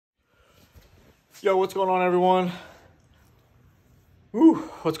Yo, what's going on, everyone? Woo,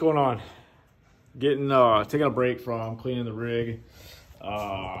 what's going on? Taking a break from cleaning the rig.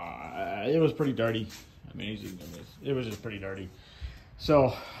 It was pretty dirty. I mean, it was just pretty dirty.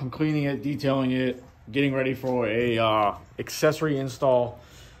 So I'm cleaning it, detailing it, getting ready for a accessory install.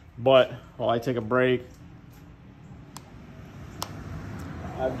 But while I take a break,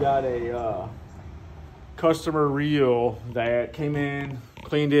 I've got a customer reel that came in,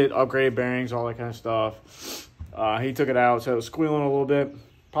 cleaned it, upgraded bearings, all that kind of stuff. He took it out, so it was squealing a little bit,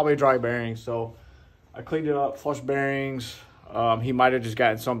 probably a dry bearing. So I cleaned it up, flushed bearings. He might have just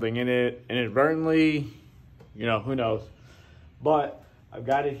gotten something in it inadvertently, you know, who knows. But I've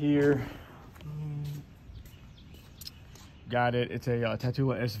got it here. Got it. It's a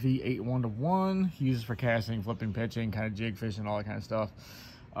Tatula SV81-1. He uses for casting, flipping, pitching, kind of jig fishing, all that kind of stuff.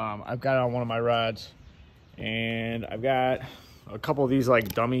 I've got it on one of my rods, and I've got a couple of these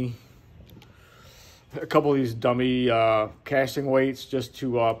dummy casting weights just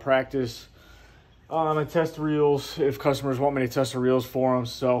to practice and test the reels if customers want me to test the reels for them.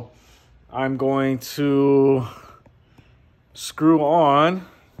 So I'm going to screw on.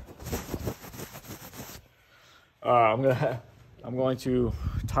 I'm going to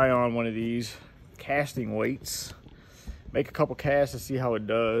tie on one of these casting weights, make a couple casts to see how it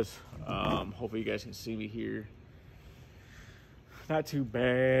does. Hopefully you guys can see me here. Not too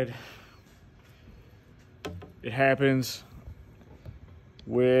bad. It happens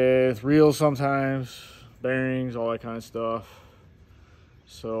with reels sometimes, bearings, all that kind of stuff.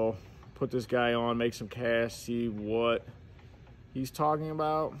 So put this guy on, make some casts, see what he's talking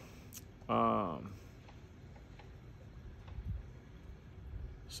about.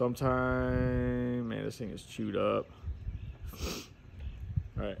 Sometime, man, this thing is chewed up.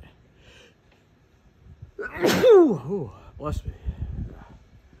 All right. Ooh, bless me.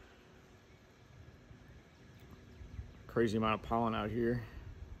 Crazy amount of pollen out here.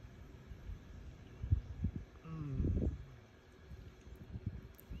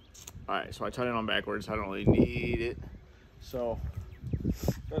 All right, so I tied it on backwards. I don't really need it, so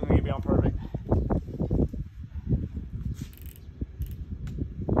doesn't need to be on perfect.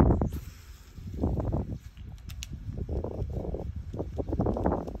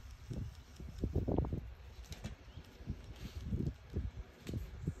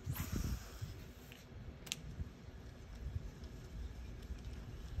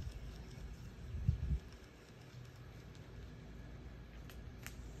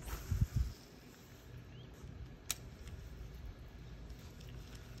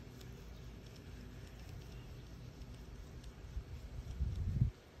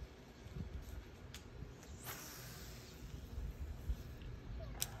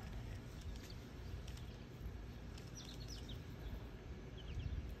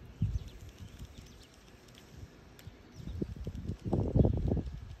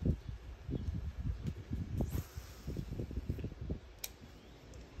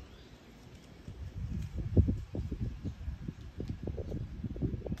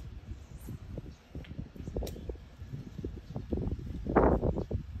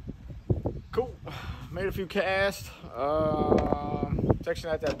 Cool, made a few casts. It's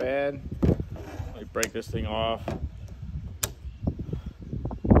actually not that bad. Let me break this thing off.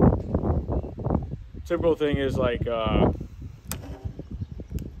 Typical thing is a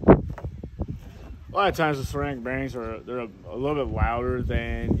lot of times the ceramic bearings they're a little bit louder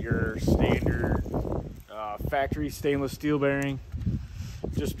than your standard factory stainless steel bearing,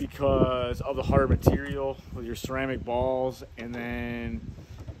 just because of the harder material with your ceramic balls and then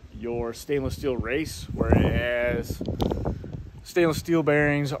your stainless steel race, whereas stainless steel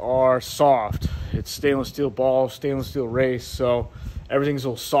bearings are soft. It's stainless steel balls, stainless steel race, so everything's a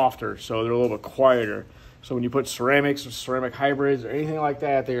little softer, so they're a little bit quieter. So when you put ceramics or ceramic hybrids or anything like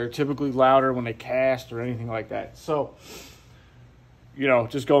that, they are typically louder when they cast or anything like that. So, you know,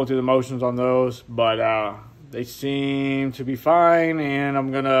 just going through the motions on those, but they seem to be fine, and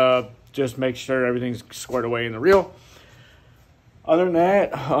I'm gonna just make sure everything's squared away in the reel. Other than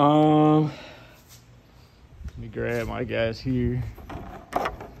that, let me grab my guys here.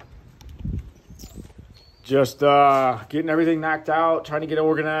 Just getting everything knocked out, trying to get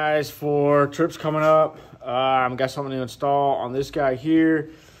organized for trips coming up. I've got something to install on this guy here.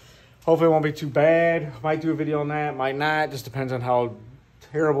 Hopefully it won't be too bad. Might do a video on that, might not. Just depends on how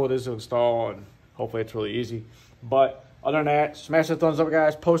terrible it is to install, and hopefully it's really easy. But other than that, smash that thumbs up,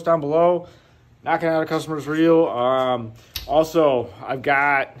 guys. Post down below. Knocking out a customer's reel. Also, I've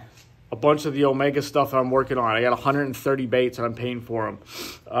got a bunch of the Omega stuff I'm working on. I got 130 baits that I'm paying for them.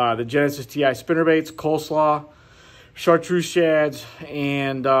 The Genesis TI spinner baits, Coleslaw, chartreuse shads,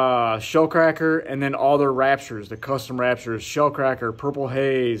 and shellcracker, and then all their raptures, the custom raptures, shellcracker, purple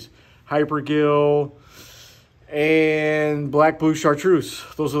haze, hypergill, and black blue chartreuse.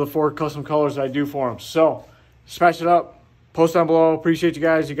 Those are the 4 custom colors that I do for them. So smash it up, post down below. Appreciate you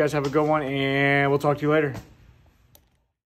guys. You guys have a good one, and we'll talk to you later.